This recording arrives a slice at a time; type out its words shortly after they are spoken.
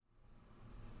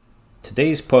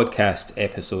Today's podcast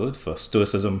episode for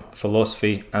Stoicism,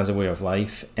 Philosophy as a Way of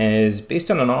Life is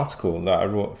based on an article that I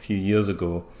wrote a few years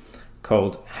ago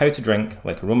called How to Drink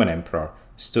Like a Roman Emperor,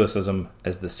 Stoicism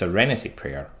is the Serenity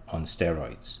Prayer on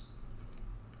Steroids.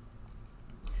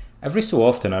 Every so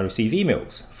often I receive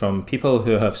emails from people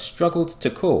who have struggled to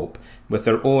cope with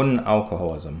their own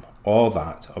alcoholism or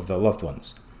that of their loved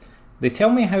ones. They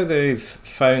tell me how they've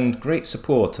found great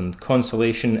support and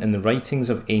consolation in the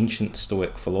writings of ancient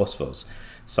Stoic philosophers,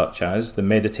 such as the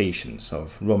Meditations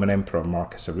of Roman Emperor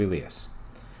Marcus Aurelius.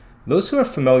 Those who are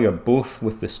familiar both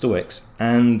with the Stoics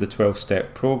and the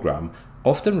 12-step program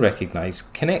often recognise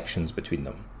connections between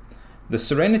them. The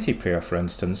Serenity Prayer, for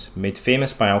instance, made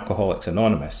famous by Alcoholics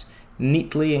Anonymous,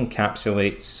 neatly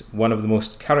encapsulates one of the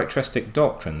most characteristic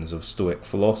doctrines of Stoic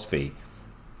philosophy.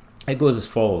 It goes as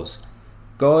follows: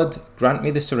 God, grant me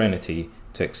the serenity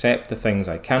to accept the things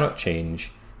I cannot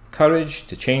change, courage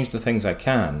to change the things I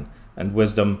can, and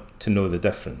wisdom to know the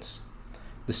difference.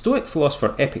 The Stoic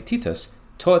philosopher Epictetus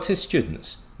taught his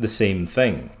students the same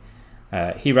thing.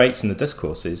 He writes in the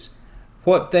Discourses,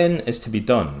 "What then is to be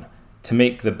done to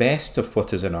make the best of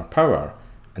what is in our power,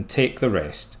 and take the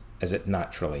rest as it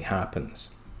naturally happens?"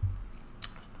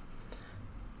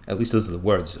 At least those are the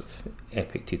words of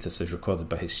Epictetus as recorded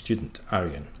by his student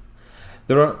Arrian.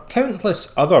 There are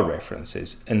countless other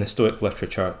references in the Stoic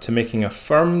literature to making a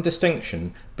firm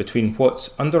distinction between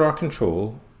what's under our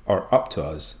control or up to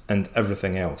us and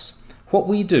everything else, what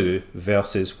we do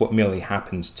versus what merely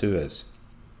happens to us.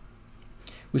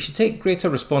 We should take greater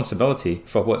responsibility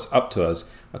for what's up to us,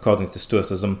 according to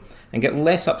Stoicism, and get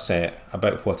less upset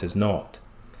about what is not.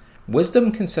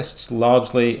 Wisdom consists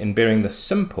largely in bearing the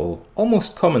simple,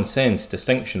 almost common sense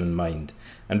distinction in mind,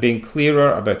 and being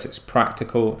clearer about its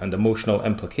practical and emotional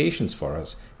implications for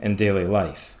us in daily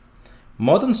life.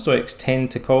 Modern Stoics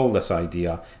tend to call this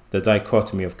idea the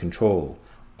dichotomy of control,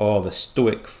 or the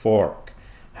Stoic fork.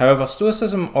 However,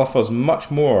 Stoicism offers much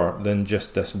more than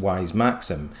just this wise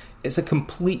maxim. It's a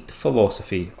complete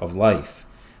philosophy of life.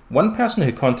 One person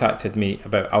who contacted me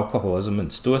about alcoholism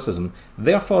and Stoicism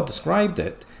therefore described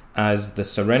it as the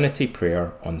Serenity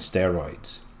Prayer on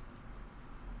steroids.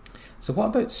 So what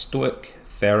about Stoic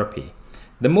therapy?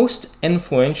 The most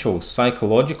influential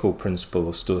psychological principle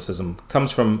of Stoicism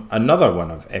comes from another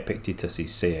one of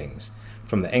Epictetus' sayings,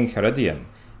 from the Enchiridion.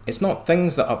 It's not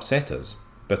things that upset us,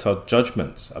 but our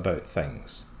judgments about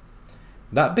things.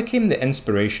 That became the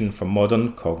inspiration for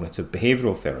modern cognitive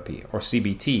behavioural therapy, or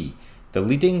CBT, the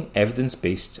leading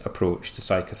evidence-based approach to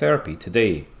psychotherapy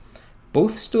today.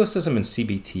 Both Stoicism and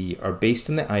CBT are based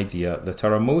on the idea that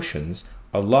our emotions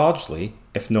are largely,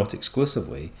 if not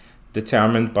exclusively,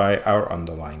 determined by our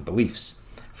underlying beliefs.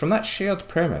 From that shared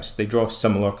premise, they draw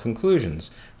similar conclusions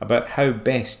about how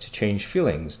best to change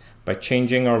feelings by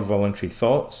changing our voluntary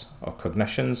thoughts, our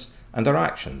cognitions, and our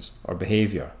actions, or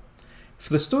behaviour.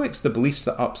 For the Stoics, the beliefs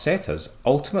that upset us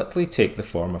ultimately take the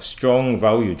form of strong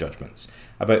value judgments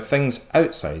about things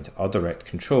outside our direct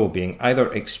control being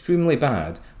either extremely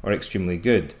bad or extremely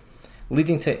good,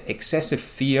 leading to excessive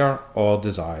fear or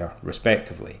desire,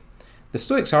 respectively. The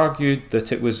Stoics argued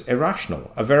that it was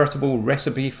irrational, a veritable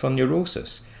recipe for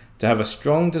neurosis, to have a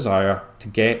strong desire to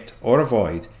get or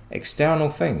avoid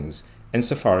external things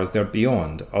insofar as they're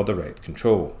beyond our direct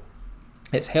control.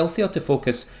 It's healthier to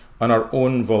focus on our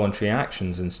own voluntary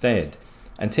actions instead,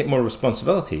 and take more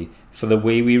responsibility for the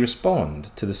way we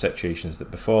respond to the situations that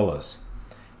befall us.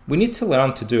 We need to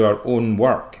learn to do our own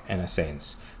work, in a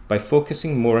sense, by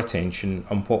focusing more attention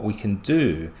on what we can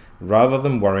do rather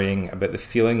than worrying about the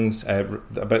things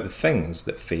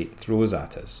that fate throws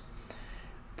at us.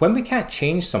 When we can't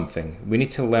change something, we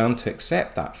need to learn to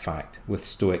accept that fact with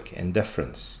Stoic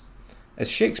indifference. As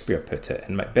Shakespeare put it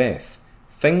in Macbeth,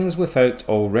 things without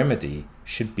all remedy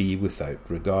should be without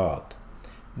regard.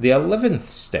 The 11th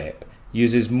step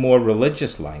uses more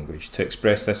religious language to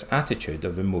express this attitude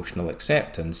of emotional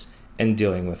acceptance in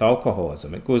dealing with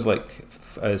alcoholism. It goes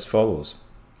as follows: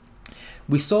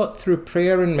 "We sought through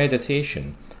prayer and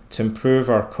meditation to improve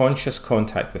our conscious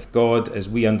contact with God as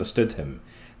we understood Him,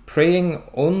 praying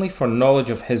only for knowledge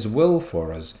of His will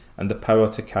for us and the power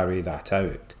to carry that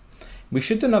out." We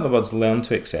should, in other words, learn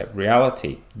to accept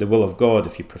reality, the will of God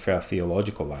if you prefer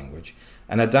theological language,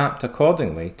 and adapt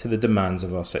accordingly to the demands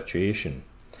of our situation.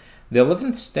 The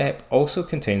 11th step also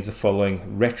contains the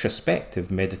following retrospective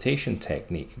meditation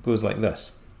technique. It goes like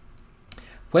this: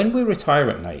 "When we retire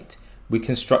at night, we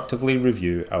constructively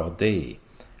review our day.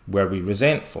 Were we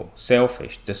resentful,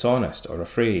 selfish, dishonest, or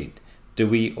afraid? Do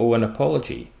we owe an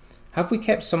apology? Have we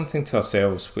kept something to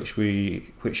ourselves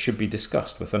which should be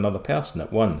discussed with another person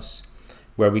at once?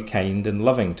 Were we kind and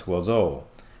loving towards all?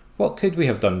 What could we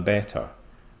have done better?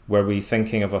 Were we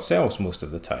thinking of ourselves most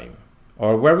of the time?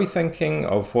 Or were we thinking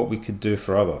of what we could do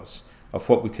for others, of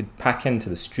what we could pack into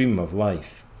the stream of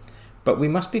life? But we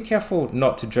must be careful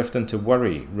not to drift into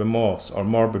worry, remorse, or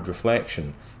morbid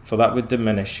reflection, for that would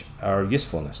diminish our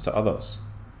usefulness to others.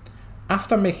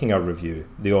 After making our review,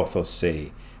 the authors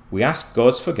say, we ask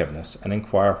God's forgiveness and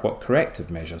inquire what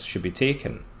corrective measures should be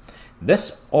taken.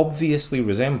 This obviously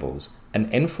resembles an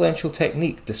influential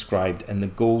technique described in the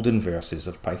Golden Verses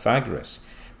of Pythagoras,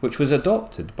 which was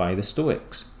adopted by the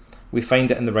Stoics. We find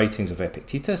it in the writings of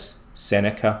Epictetus,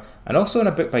 Seneca, and also in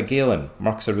a book by Galen,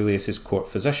 Marcus Aurelius' court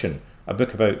physician, a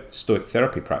book about Stoic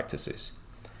therapy practices.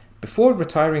 Before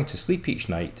retiring to sleep each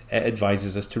night, it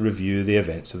advises us to review the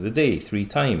events of the day 3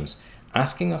 times,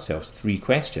 asking ourselves 3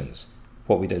 questions: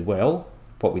 what we did well,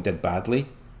 what we did badly,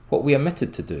 what we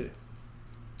omitted to do.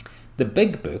 The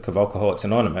big book of Alcoholics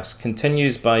Anonymous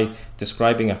continues by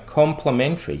describing a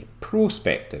complementary,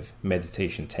 prospective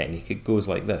meditation technique. It goes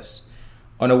like this.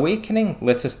 On awakening,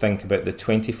 let us think about the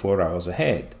 24 hours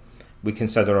ahead. We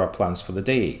consider our plans for the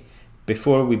day.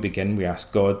 Before we begin, we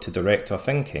ask God to direct our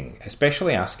thinking,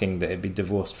 especially asking that it be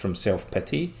divorced from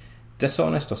self-pity,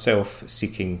 dishonest or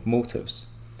self-seeking motives.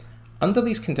 Under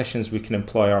these conditions, we can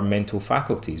employ our mental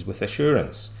faculties with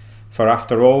assurance, for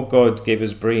after all, God gave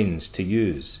us brains to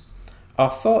use. Our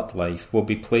thought life will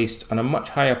be placed on a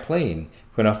much higher plane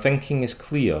when our thinking is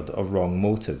cleared of wrong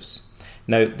motives.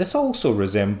 Now, this also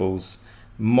resembles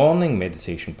morning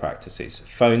meditation practices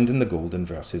found in the Golden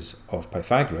Verses of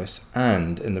Pythagoras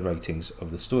and in the writings of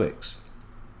the Stoics.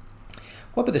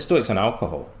 What about the Stoics and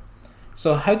alcohol?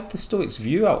 So how did the Stoics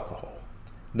view alcohol?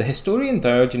 The historian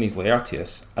Diogenes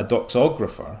Laertius, a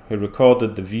doxographer who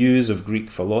recorded the views of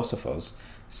Greek philosophers,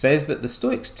 says that the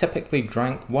Stoics typically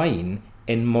drank wine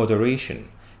in moderation,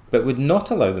 but would not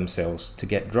allow themselves to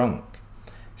get drunk.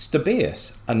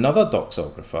 Stobaeus, another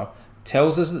doxographer,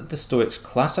 tells us that the Stoics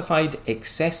classified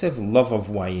excessive love of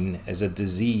wine as a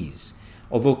disease,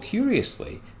 although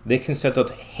curiously, they considered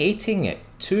hating it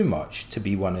too much to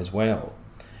be one as well.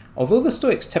 Although the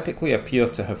Stoics typically appear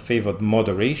to have favoured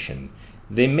moderation,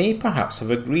 they may perhaps have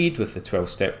agreed with the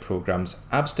 12-step programme's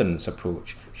abstinence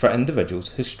approach for individuals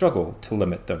who struggle to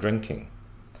limit their drinking.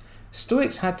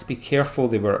 Stoics had to be careful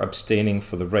they were abstaining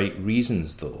for the right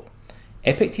reasons, though.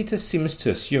 Epictetus seems to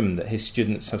assume that his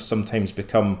students have sometimes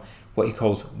become what he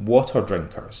calls water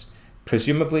drinkers,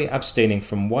 presumably abstaining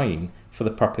from wine for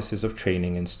the purposes of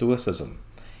training in Stoicism.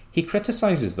 He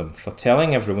criticises them for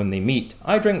telling everyone they meet,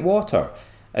 "I drink water,"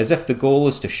 as if the goal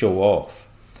is to show off.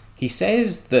 He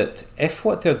says that if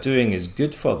what they're doing is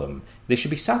good for them, they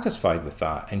should be satisfied with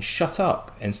that and shut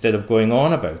up instead of going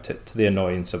on about it to the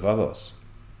annoyance of others.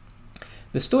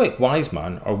 The Stoic wise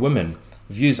man or woman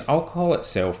views alcohol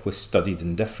itself with studied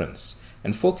indifference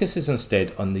and focuses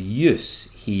instead on the use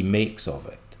he makes of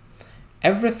it.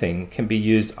 Everything can be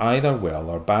used either well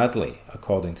or badly,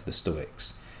 according to the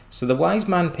Stoics, so the wise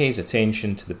man pays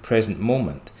attention to the present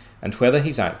moment and whether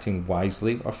he's acting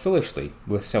wisely or foolishly,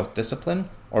 with self-discipline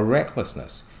or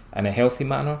recklessness, in a healthy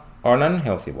manner or an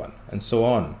unhealthy one, and so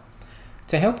on.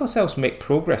 To help ourselves make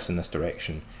progress in this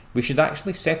direction, we should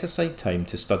actually set aside time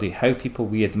to study how people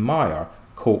we admire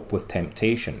cope with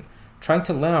temptation, trying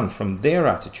to learn from their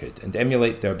attitude and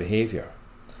emulate their behaviour.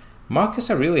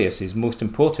 Marcus Aurelius' most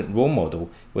important role model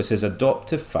was his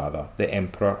adoptive father, the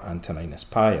Emperor Antoninus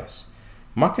Pius.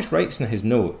 Marcus writes in his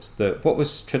notes that what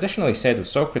was traditionally said of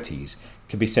Socrates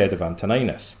could be said of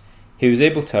Antoninus. He was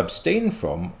able to abstain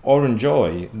from or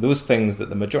enjoy those things that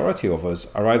the majority of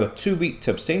us are either too weak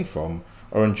to abstain from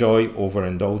or enjoy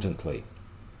overindulgently.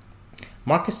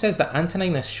 Marcus says that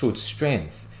Antoninus showed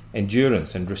strength,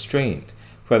 endurance and restraint,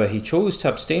 whether he chose to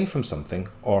abstain from something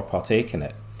or partake in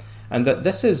it, and that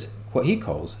this is what he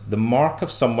calls the mark of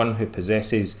someone who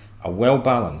possesses a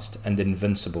well-balanced and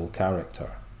invincible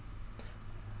character.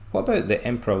 What about the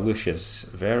Emperor Lucius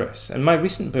Verus? In my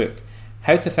recent book,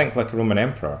 How to Think Like a Roman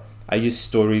Emperor, I use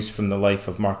stories from the life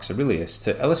of Marcus Aurelius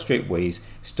to illustrate ways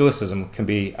Stoicism can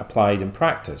be applied in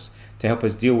practice to help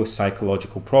us deal with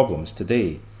psychological problems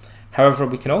today. However,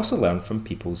 we can also learn from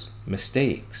people's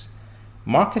mistakes.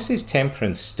 Marcus's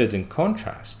temperance stood in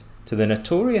contrast to the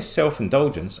notorious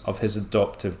self-indulgence of his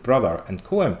adoptive brother and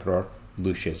co-emperor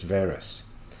Lucius Verus.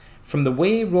 From the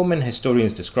way Roman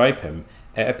historians describe him,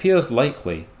 it appears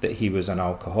likely that he was an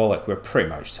alcoholic. We're pretty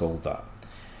much told that.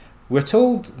 We're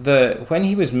told that when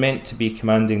he was meant to be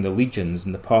commanding the legions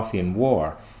in the Parthian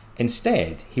War,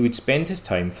 instead he would spend his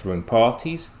time throwing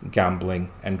parties, gambling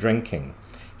and drinking.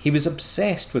 He was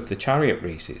obsessed with the chariot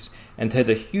races and had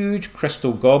a huge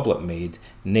crystal goblet made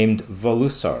named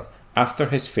Volusar after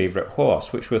his favourite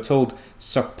horse, which we're told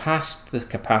surpassed the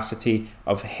capacity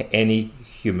of any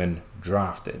human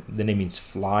draft. The name means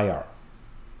flyer.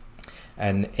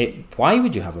 And why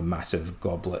would you have a massive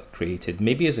goblet created?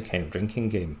 Maybe as a kind of drinking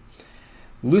game.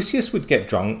 Lucius would get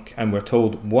drunk and, we're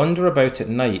told, wander about at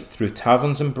night through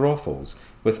taverns and brothels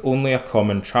with only a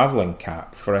common travelling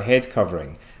cap for a head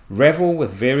covering, revel with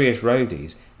various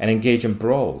rowdies, and engage in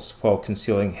brawls while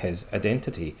concealing his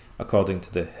identity, according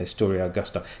to the Historia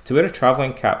Augusta. To wear a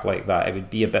travelling cap like that, it would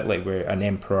be a bit like an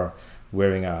emperor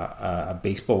wearing a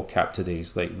baseball cap today,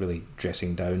 is like really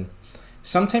dressing down.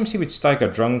 Sometimes he would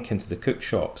stagger drunk into the cook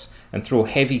shops and throw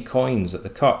heavy coins at the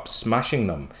cups, smashing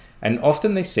them, and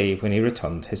often they say when he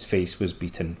returned his face was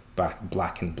beaten back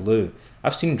black and blue.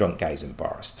 I've seen drunk guys in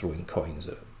bars throwing coins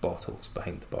at bottles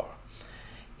behind the bar.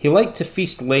 He liked to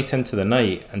feast late into the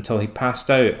night until he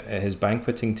passed out at his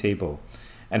banqueting table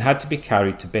and had to be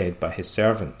carried to bed by his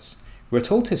servants. We're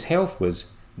told his health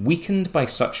was weakened by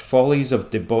such follies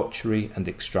of debauchery and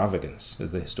extravagance,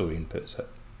 as the historian puts it.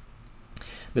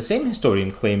 The same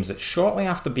historian claims that shortly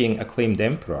after being acclaimed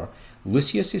emperor,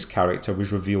 Lucius's character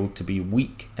was revealed to be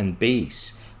weak and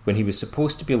base when he was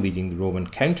supposed to be leading the Roman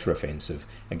counter-offensive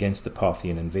against the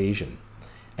Parthian invasion.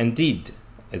 Indeed,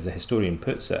 as the historian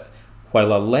puts it,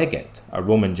 while a legate, a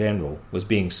Roman general, was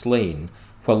being slain,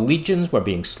 while legions were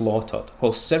being slaughtered,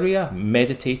 while Syria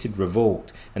meditated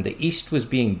revolt and the east was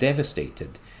being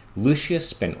devastated, Lucius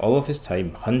spent all of his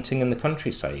time hunting in the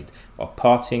countryside or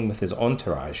partying with his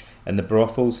entourage in the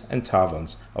brothels and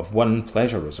taverns of one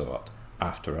pleasure resort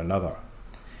after another.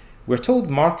 We're told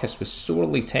Marcus was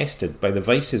sorely tested by the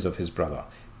vices of his brother,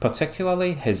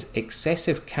 particularly his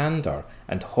excessive candour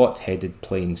and hot-headed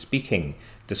plain speaking,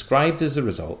 described as a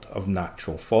result of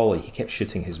natural folly. He kept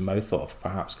shooting his mouth off,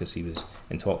 perhaps because he was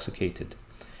intoxicated.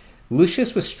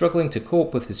 Lucius was struggling to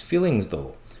cope with his feelings,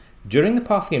 though. During the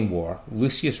Parthian War,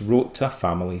 Lucius wrote to a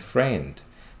family friend,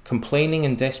 complaining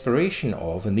in desperation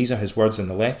of, and these are his words in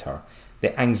the letter,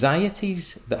 the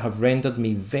anxieties that have rendered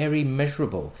me very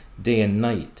miserable day and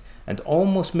night, and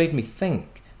almost made me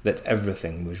think that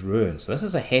everything was ruined. So this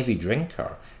is a heavy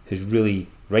drinker who's really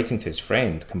writing to his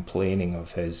friend, complaining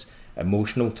of his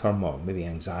emotional turmoil, maybe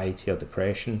anxiety or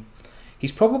depression.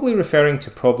 He's probably referring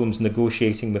to problems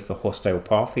negotiating with the hostile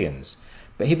Parthians,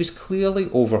 but he was clearly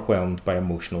overwhelmed by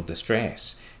emotional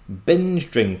distress. Binge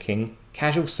drinking,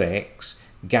 casual sex,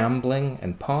 gambling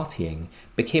and partying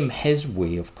became his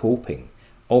way of coping,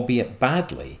 albeit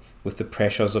badly, with the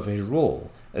pressures of his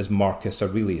role as Marcus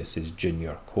Aurelius's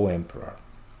junior co-emperor.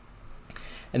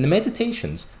 In the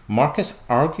Meditations, Marcus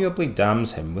arguably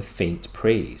damns him with faint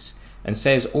praise, and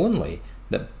says only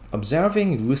that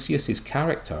observing Lucius's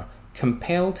character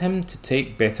compelled him to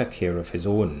take better care of his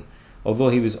own, although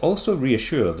he was also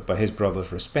reassured by his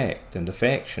brother's respect and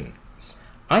affection.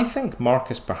 I think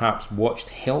Marcus perhaps watched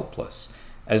helpless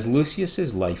as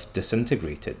Lucius's life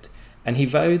disintegrated, and he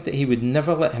vowed that he would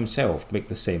never let himself make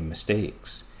the same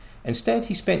mistakes. Instead,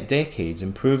 he spent decades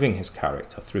improving his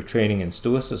character through training in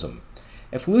Stoicism.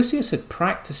 If Lucius had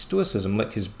practiced Stoicism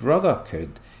like his brother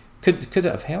could it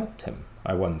have helped him,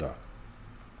 I wonder?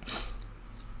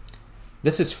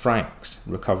 This is Frank's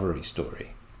recovery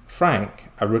story. Frank,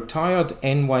 a retired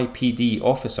NYPD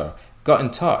officer, got in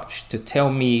touch to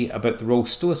tell me about the role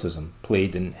Stoicism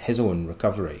played in his own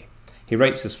recovery. He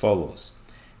writes as follows: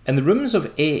 in the rooms of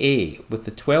AA with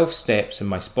the 12 steps and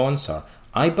my sponsor,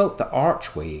 I built the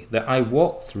archway that I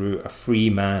walked through a free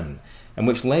man, and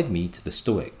which led me to the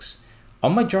Stoics.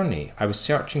 On my journey, I was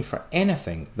searching for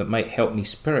anything that might help me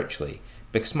spiritually,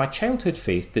 because my childhood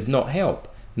faith did not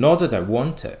help, nor did I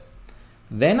want it.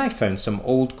 Then I found some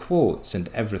old quotes and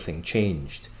everything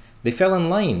changed. They fell in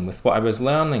line with what I was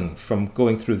learning from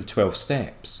going through the 12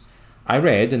 steps. I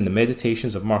read in the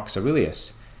Meditations of Marcus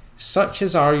Aurelius, such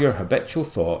as are your habitual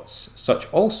thoughts,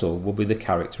 such also will be the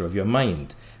character of your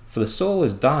mind, for the soul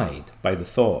is died by the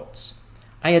thoughts.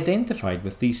 I identified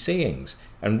with these sayings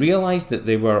and realised that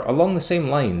they were along the same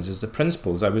lines as the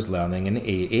principles I was learning in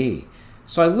AA.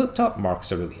 So I looked up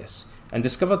Marcus Aurelius and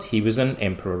discovered he was an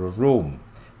emperor of Rome.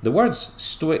 The words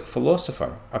Stoic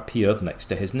philosopher appeared next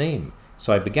to his name,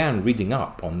 so I began reading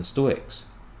up on the Stoics.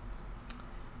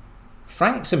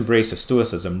 Frank's embrace of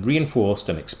Stoicism reinforced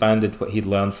and expanded what he'd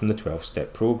learned from the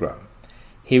 12-step program.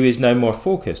 He was now more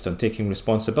focused on taking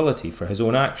responsibility for his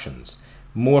own actions,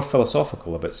 more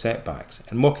philosophical about setbacks,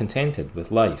 and more contented with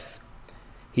life.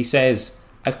 He says,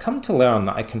 I've come to learn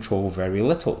that I control very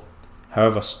little.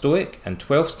 However, Stoic and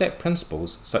 12-step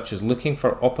principles, such as looking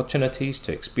for opportunities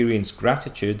to experience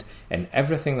gratitude in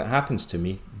everything that happens to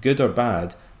me, good or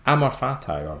bad, amor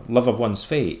fati, or love of one's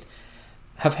fate,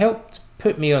 have helped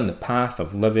put me on the path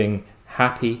of living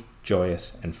happy,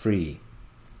 joyous and free.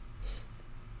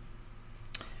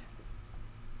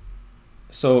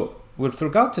 So, with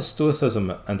regard to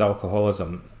Stoicism and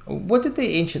alcoholism, what did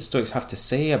the ancient Stoics have to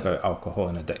say about alcohol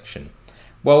and addiction?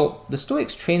 Well, the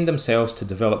Stoics trained themselves to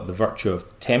develop the virtue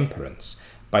of temperance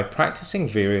by practicing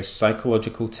various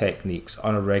psychological techniques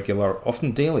on a regular,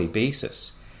 often daily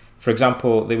basis. For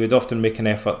example, they would often make an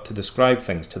effort to describe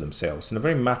things to themselves in a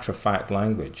very matter-of-fact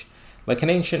language, like an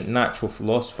ancient natural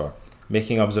philosopher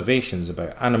making observations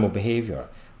about animal behaviour,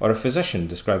 or a physician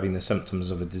describing the symptoms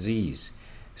of a disease.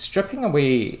 Stripping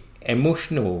away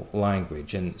emotional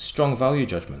language and strong value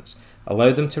judgments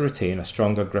allowed them to retain a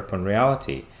stronger grip on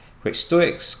reality, which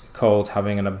Stoics called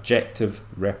having an objective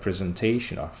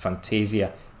representation, or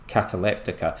fantasia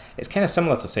cataleptica. It's kind of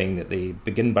similar to saying that they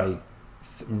begin by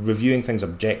reviewing things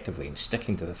objectively and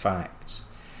sticking to the facts.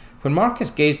 When Marcus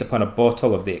gazed upon a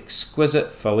bottle of the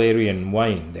exquisite Valerian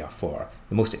wine, therefore,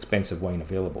 the most expensive wine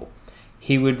available,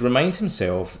 he would remind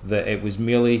himself that it was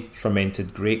merely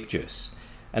fermented grape juice,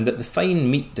 and that the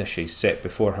fine meat dishes set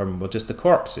before him were just the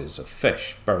corpses of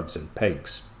fish, birds, and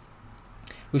pigs.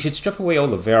 We should strip away all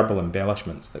the verbal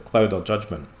embellishments that cloud our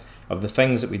judgment of the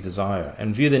things that we desire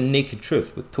and view the naked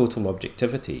truth with total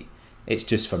objectivity. It's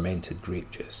just fermented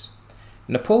grape juice.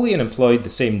 Napoleon employed the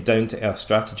same down-to-earth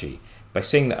strategy by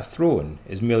saying that a throne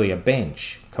is merely a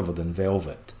bench covered in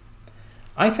velvet.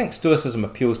 I think Stoicism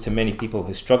appeals to many people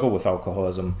who struggle with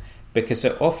alcoholism because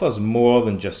it offers more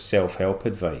than just self-help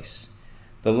advice.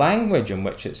 The language in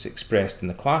which it's expressed in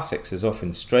the classics is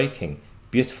often striking,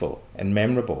 beautiful, and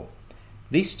memorable.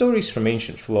 These stories from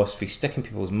ancient philosophy stick in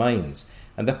people's minds,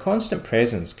 and their constant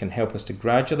presence can help us to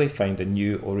gradually find a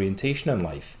new orientation in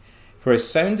life, whereas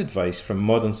sound advice from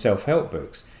modern self-help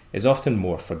books is often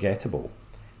more forgettable.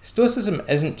 Stoicism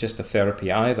isn't just a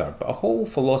therapy either, but a whole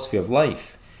philosophy of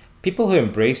life. People who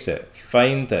embrace it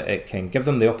find that it can give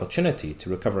them the opportunity to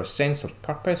recover a sense of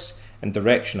purpose and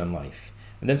direction in life.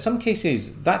 And in some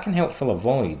cases, that can help fill a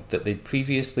void that they'd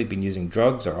previously been using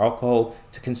drugs or alcohol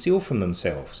to conceal from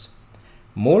themselves.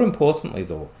 More importantly,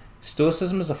 though,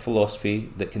 Stoicism is a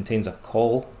philosophy that contains a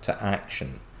call to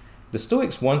action. The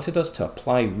Stoics wanted us to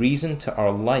apply reason to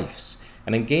our lives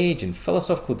and engage in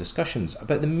philosophical discussions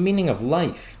about the meaning of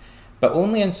life, but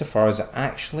only insofar as it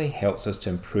actually helps us to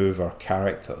improve our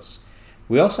characters.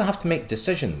 We also have to make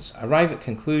decisions, arrive at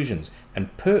conclusions,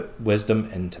 and put wisdom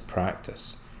into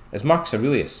practice. As Marcus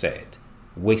Aurelius said,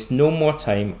 waste no more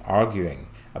time arguing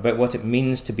about what it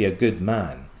means to be a good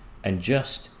man, and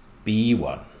just be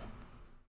one.